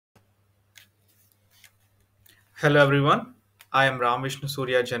Hello everyone, I am Ram Vishnu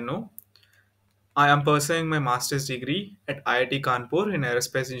Surya Jannu. I am pursuing my master's degree at IIT Kanpur in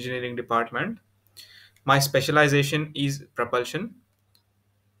Aerospace Engineering Department. My specialization is propulsion.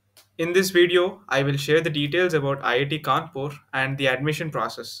 In this video, I will share the details about IIT Kanpur and the admission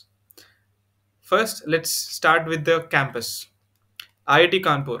process. First, let's start with the campus. IIT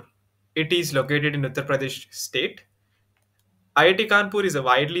Kanpur. It is located in Uttar Pradesh state. IIT Kanpur is a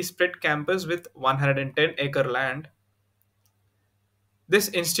widely spread campus with 110-acre land. This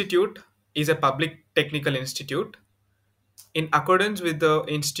institute is a public technical institute. In accordance with the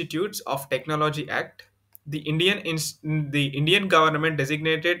Institutes of Technology Act, the Indian government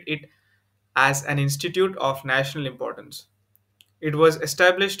designated it as an institute of national importance. It was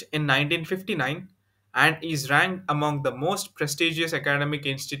established in 1959 and is ranked among the most prestigious academic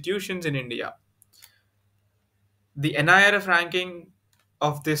institutions in India. The NIRF ranking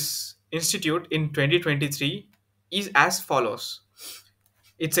of this institute in 2023 is as follows.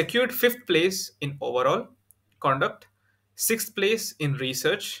 It secured fifth place in overall conduct, sixth place in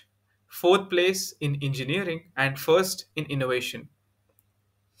research, fourth place in engineering, and first in innovation.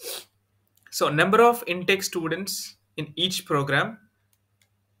 So, number of intake students in each program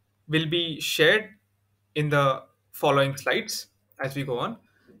will be shared in the following slides as we go on.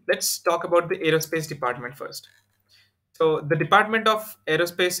 Let's talk about the aerospace department first. So, the Department of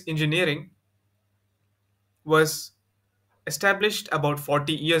Aerospace Engineering was established about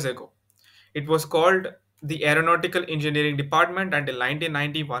 40 years ago. It was called the Aeronautical Engineering Department until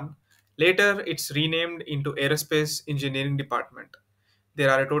 1991. Later, it's renamed into Aerospace Engineering Department. There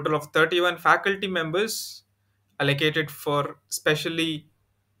are a total of 31 faculty members allocated for specially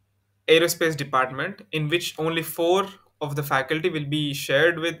Aerospace Department, in which only 4 of the faculty will be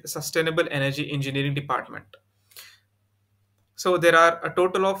shared with Sustainable Energy Engineering Department. So there are a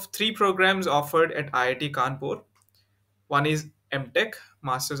total of 3 programs offered at IIT Kanpur. One is MTech,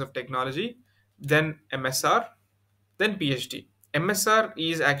 Masters of Technology, then MSR, then PhD. MSR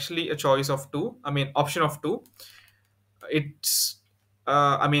is actually a choice of two, option of two. It's,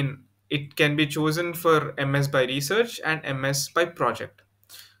 it can be chosen for MS by research and MS by project.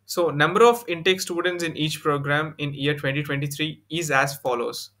 So, number of intake students in each program in year 2023 is as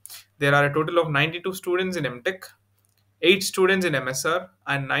follows. There are a total of 92 students in MTech, 8 students in MSR,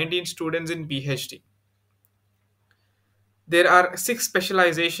 and 19 students in PhD. There are 6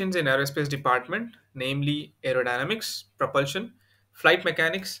 specializations in aerospace department, namely aerodynamics, propulsion, flight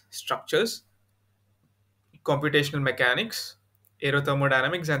mechanics, structures, computational mechanics,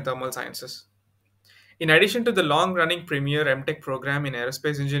 aerothermodynamics, and thermal sciences. In addition to the long-running premier MTech program in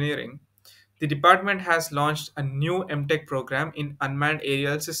aerospace engineering, the department has launched a new MTech program in unmanned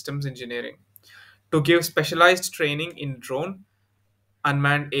aerial systems engineering to give specialized training in drone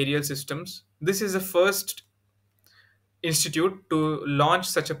unmanned aerial systems. This is the first institute to launch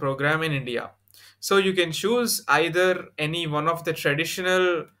such a program in India. So you can choose either any one of the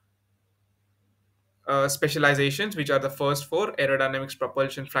traditional specializations, which are the first four: aerodynamics,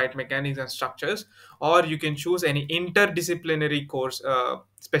 propulsion, flight mechanics, and structures, or you can choose any interdisciplinary course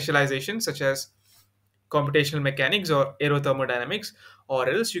specializations such as computational mechanics or aerothermodynamics, or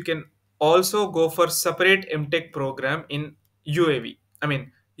else you can also go for separate MTech program in UAV.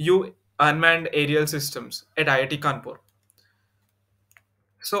 U unmanned aerial systems at IIT Kanpur.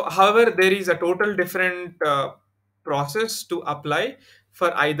 So, however, there is a total different process to apply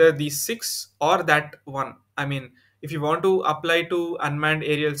for either these 6 or that one. If you want to apply to unmanned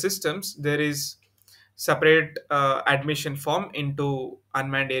aerial systems, there is separate admission form into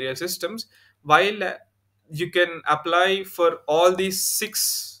unmanned aerial systems, while you can apply for all these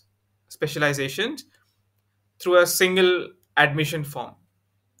 6 specializations through a single admission form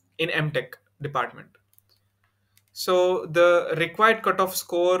in MTech department. So the required cutoff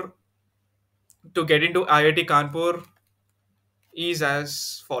score to get into IIT Kanpur is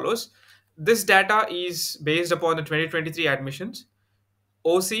as follows. This data is based upon the 2023 admissions.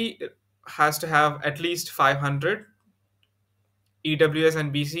 OC has to have at least 500. EWS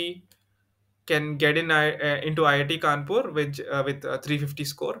and BC can get into IIT Kanpur with a 350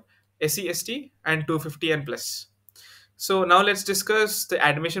 score. SC/ST and 250 and plus. So now let's discuss the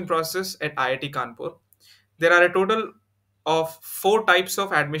admission process at IIT Kanpur. There are a total of 4 types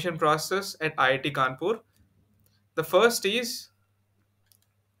of admission process at IIT Kanpur. The first is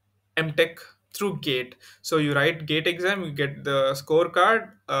MTech through GATE. So you write GATE exam, you get the scorecard,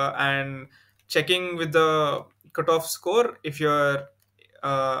 and checking with the cutoff score. If your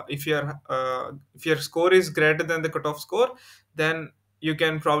score is greater than the cutoff score, then you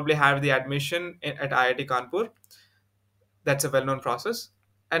can probably have the admission at IIT Kanpur. That's a well-known process.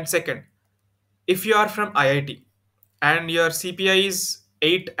 And second, if you are from IIT, and your CPI is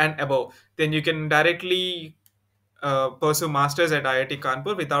 8 and above, then you can directly pursue masters at IIT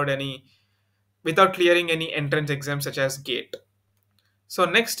Kanpur without clearing any entrance exams such as GATE. So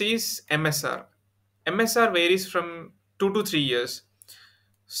next is MSR. MSR varies from 2 to 3 years.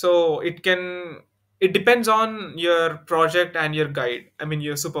 So it depends on your project and your guide. I mean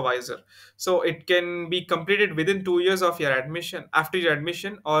your supervisor. So it can be completed within 2 years of your admission after your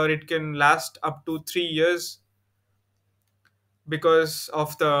admission, or it can last up to 3 years because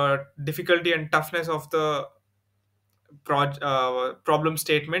of the difficulty and toughness of the problem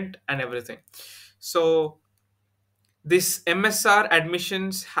statement and everything. So this MSR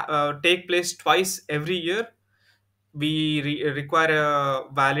admissions take place twice every year. We require a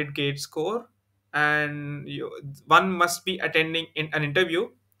valid gate score, and one must be attending in an interview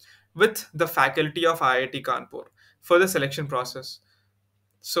with the faculty of IIT Kanpur for the selection process.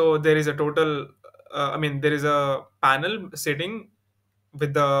 So there is a total, there is a panel sitting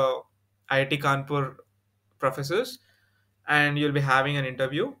with the IIT Kanpur professors, and you'll be having an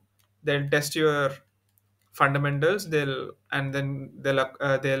interview. They'll test your fundamentals. They'll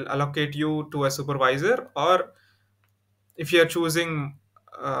allocate you to a supervisor, or if you're choosing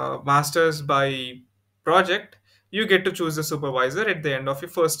masters by project, you get to choose the supervisor at the end of your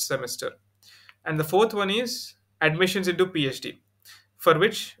first semester. And the fourth one is admissions into PhD, for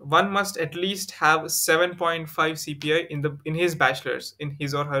which one must at least have 7.5 CPI in his bachelor's, in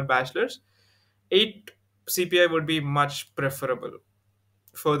his or her bachelor's. 8 CPI would be much preferable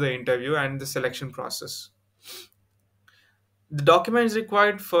for the interview and the selection process. The documents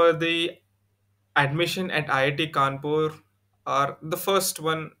required for the admission at IIT Kanpur are: the first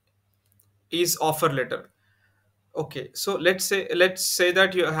one is offer letter. Okay, so let's say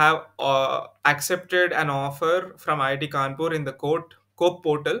that you have accepted an offer from IIT Kanpur in the COAP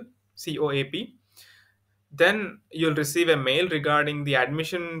portal, COAP. Then you'll receive a mail regarding the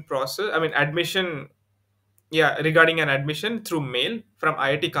admission process. I mean admission, yeah, regarding an admission through mail from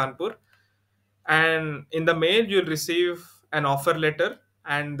IIT Kanpur. And in the mail you'll receive an offer letter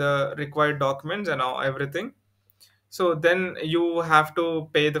and the required documents and everything. So then you have to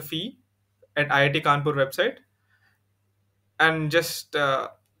pay the fee at IIT Kanpur website, and just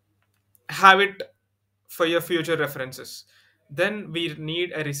have it for your future references. Then we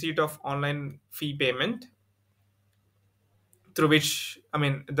need a receipt of online fee payment, through which, I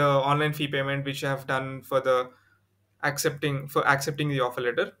mean, the online fee payment which you have done for the accepting the offer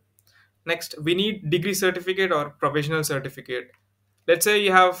letter. Next, we need degree certificate or provisional certificate. Let's say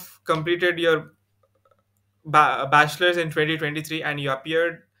you have completed your bachelor's in 2023 and you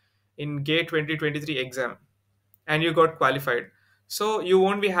appeared in GATE 2023 exam and you got qualified. So you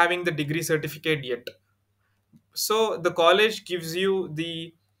won't be having the degree certificate yet. So the college gives you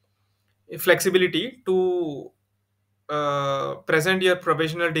the flexibility to present your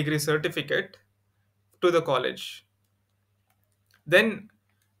provisional degree certificate to the college. Then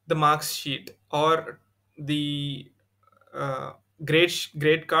the marks sheet, or the uh,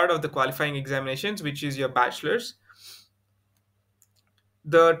 grade card of the qualifying examinations, which is your bachelor's.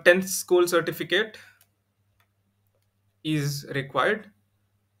 The 10th school certificate is required.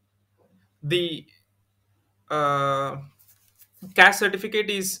 The uh, caste certificate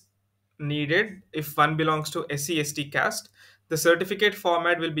is needed if one belongs to SC/ST caste. The certificate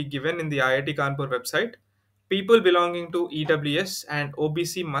format will be given in the IIT Kanpur website. People belonging to EWS and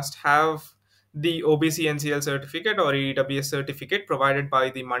OBC must have the OBC NCL certificate or EWS certificate provided by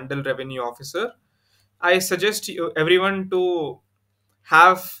the Mandal Revenue Officer. I suggest everyone to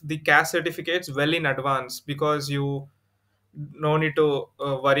have the caste certificates well in advance, because you no need to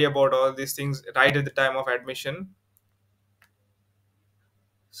worry about all these things right at the time of admission.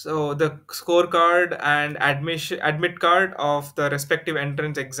 So the scorecard and admit card of the respective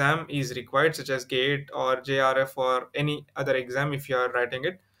entrance exam is required, such as GATE or JRF or any other exam if you are writing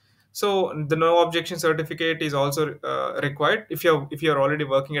it. So the no objection certificate is also required if you're already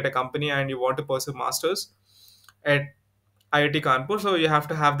working at a company and you want to pursue masters at IIT Kanpur. So you have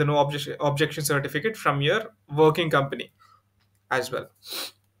to have the no objection certificate from your working company as well.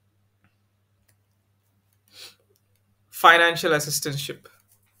 Financial assistantship.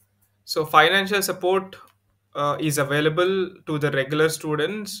 So financial support is available to the regular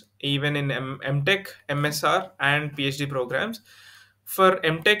students even in MTech, MSR, and PhD programs. For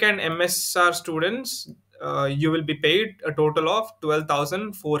MTech and MSR students, you will be paid a total of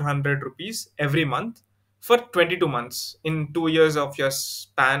 12,400 rupees every month for 22 months in 2 years of your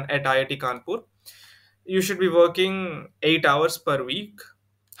span at IIT Kanpur. You should be working 8 hours per week.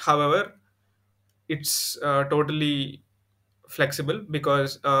 However, it's totally flexible,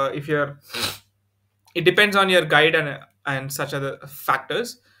 because if you're It depends on your guide and such other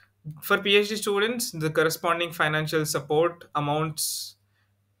factors. For PhD students, the corresponding financial support amounts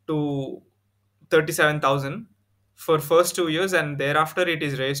to 37,000 for first 2 years, and thereafter it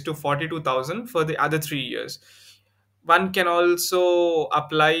is raised to 42,000 for the other 3 years. One can also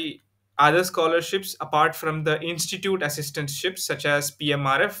apply other scholarships apart from the institute assistantships such as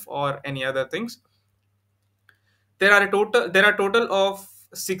PMRF or any other things. There are total of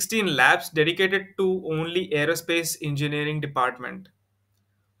 16 labs dedicated to only aerospace engineering department.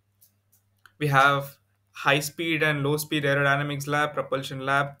 We have high speed and low speed aerodynamics lab, propulsion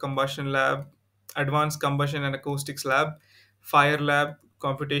lab, combustion lab, advanced combustion and acoustics lab, fire lab,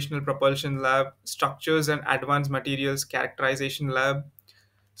 computational propulsion lab, structures and advanced materials characterization lab,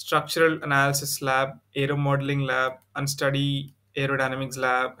 structural analysis lab, aero modeling lab, unstudy aerodynamics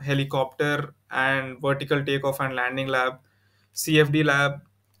lab, helicopter and vertical takeoff and landing lab, CFD lab,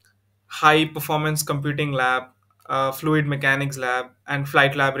 high performance computing lab, fluid mechanics lab, and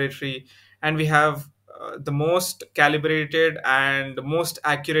flight laboratory. And we have the most calibrated and most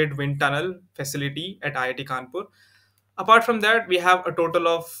accurate wind tunnel facility at IIT Kanpur. Apart from that, we have a total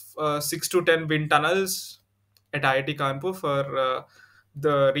of 6 to 10 wind tunnels at IIT Kanpur for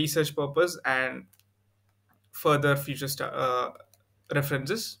the research purpose and further future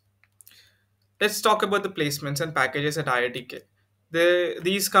references. Let's talk about the placements and packages at IIT.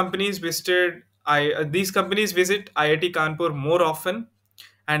 These companies visit IIT Kanpur more often,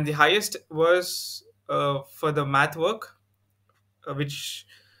 and the highest was for the math work, which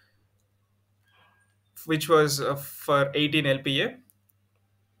was for 18 LPA,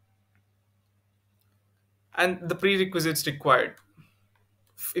 and the prerequisites required.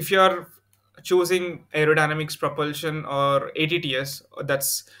 If you are choosing aerodynamics, propulsion, or ATTS,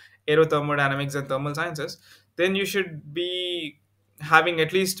 that's aerothermodynamics and thermal sciences, then you should be having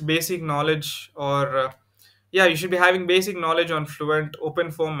at least basic knowledge, or yeah, you should be having basic knowledge on Fluent,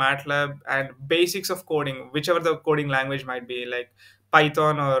 OpenFOAM, MATLAB, and basics of coding, whichever the coding language might be, like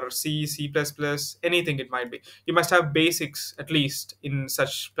Python or C, C++, anything it might be. You must have basics at least in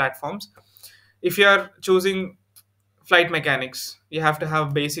such platforms. If you are choosing flight mechanics, you have to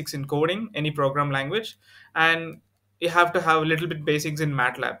have basics in coding any program language, and you have to have a little bit basics in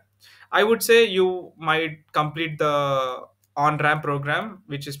MATLAB. I would say you might complete the on ramp program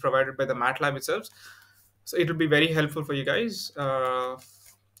which is provided by the MATLAB itself, so it will be very helpful for you guys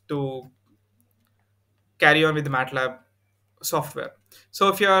to carry on with the MATLAB software. So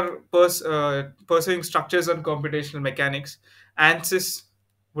if you are pursuing structures and computational mechanics, ANSYS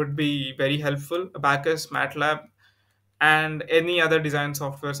would be very helpful. Abacus, MATLAB, and any other design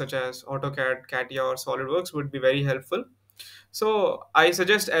software such as AutoCAD, CATIA, or SolidWorks would be very helpful. So I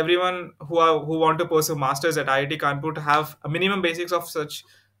suggest everyone who want to pursue masters at IIT Kanpur to have a minimum basics of such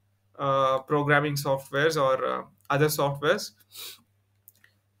programming softwares or other softwares.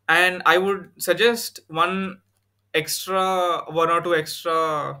 And I would suggest one or two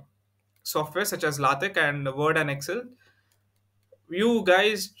extra software such as LaTeX and Word and Excel. You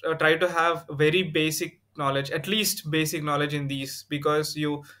guys try to have very basic knowledge, at least basic knowledge in these, because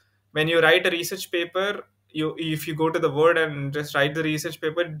when you write a research paper, if you go to the Word and just write the research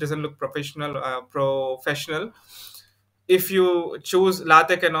paper, it doesn't look professional. If you choose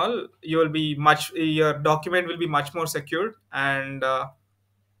LaTeX and all, your document will be much more secured. And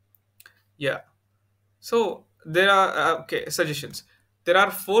yeah, so there are okay suggestions. There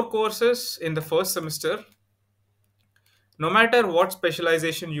are 4 courses in the first semester. No matter what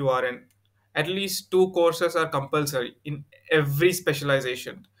specialization you are in, at least 2 courses are compulsory in every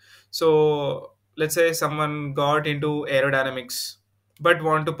specialization. So let's say someone got into aerodynamics but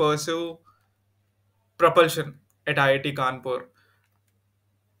want to pursue propulsion at IIT Kanpur.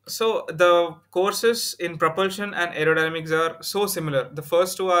 So the courses in propulsion and aerodynamics are so similar. The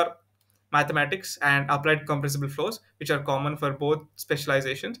first two are mathematics and applied compressible flows, which are common for both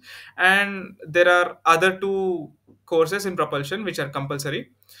specializations. And there are other 2 courses in propulsion which are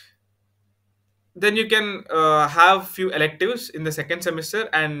compulsory. Then you can have few electives in the second semester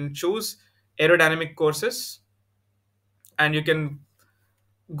and choose aerodynamic courses, and you can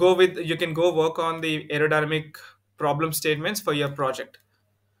go work on the aerodynamic problem statements for your project.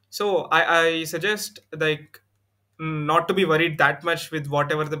 So I suggest, like, not to be worried that much with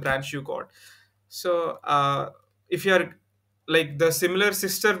whatever the branch you got. So if you're like, the similar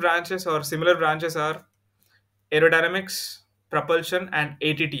sister branches or similar branches are aerodynamics, propulsion, and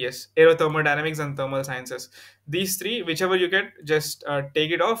ATTS, aerothermodynamics and thermal sciences. These three, whichever you get, just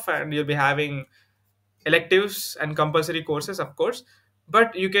take it off, and you'll be having electives and compulsory courses, of course.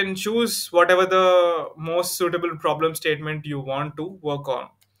 But you can choose whatever the most suitable problem statement you want to work on.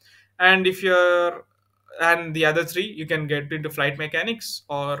 And if you're and the other three you can get into flight mechanics,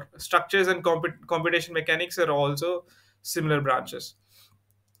 or structures and computation mechanics are also similar branches.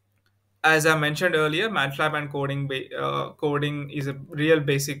 As I mentioned earlier, MATLAB and coding is a real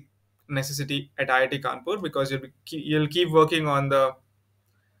basic necessity at IIT Kanpur, because you'll keep working on the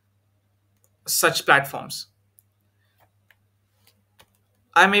such platforms.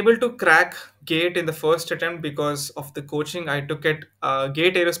 I'm able to crack GATE in the first attempt because of the coaching I took at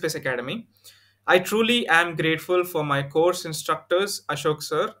GATE Aerospace Academy. I truly am grateful for my course instructors, Ashok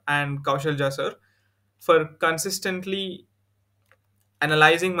sir and Kaushalja sir, for consistently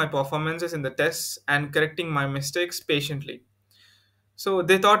analyzing my performances in the tests and correcting my mistakes patiently. So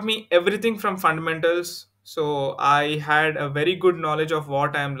they taught me everything from fundamentals. So I had a very good knowledge of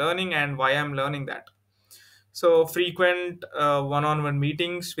what I am learning and why I'm learning that. So frequent one-on-one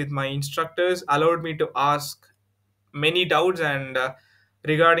meetings with my instructors allowed me to ask many doubts and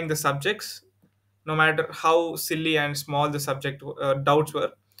regarding the subjects, no matter how silly and small the subject doubts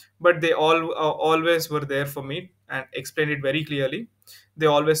were, but they always were there for me and explained it very clearly. They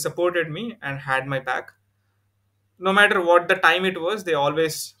always supported me and had my back. No matter what the time it was, they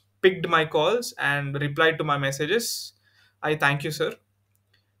always picked my calls and replied to my messages. I thank you, sir.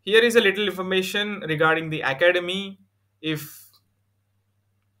 Here is a little information regarding the academy. If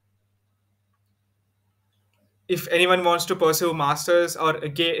if anyone wants to pursue masters or a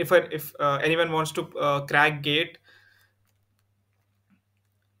gate, if anyone wants to crack gate,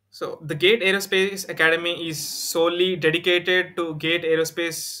 so the Gate Aerospace Academy is solely dedicated to Gate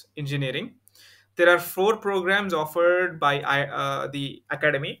Aerospace Engineering. There are four programs offered by the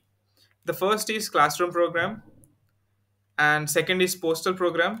academy. The first is classroom program, and second is postal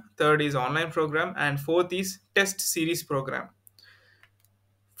program, third is online program, and fourth is test series program.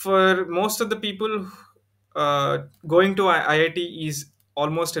 For most of the people, going to IIT is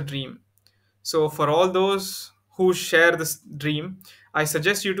almost a dream. So for all those who share this dream, I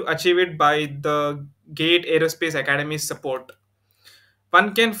suggest you to achieve it by the Gate Aerospace Academy's support.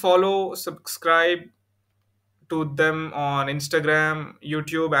 One can follow, subscribe to them on Instagram,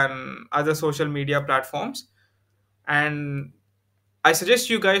 YouTube, and other social media platforms. And I suggest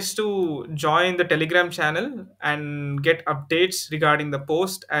you guys to join the Telegram channel and get updates regarding the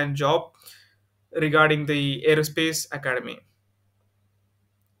post and job regarding the Aerospace Academy,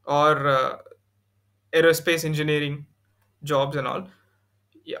 or aerospace engineering jobs and all.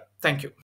 Yeah, thank you.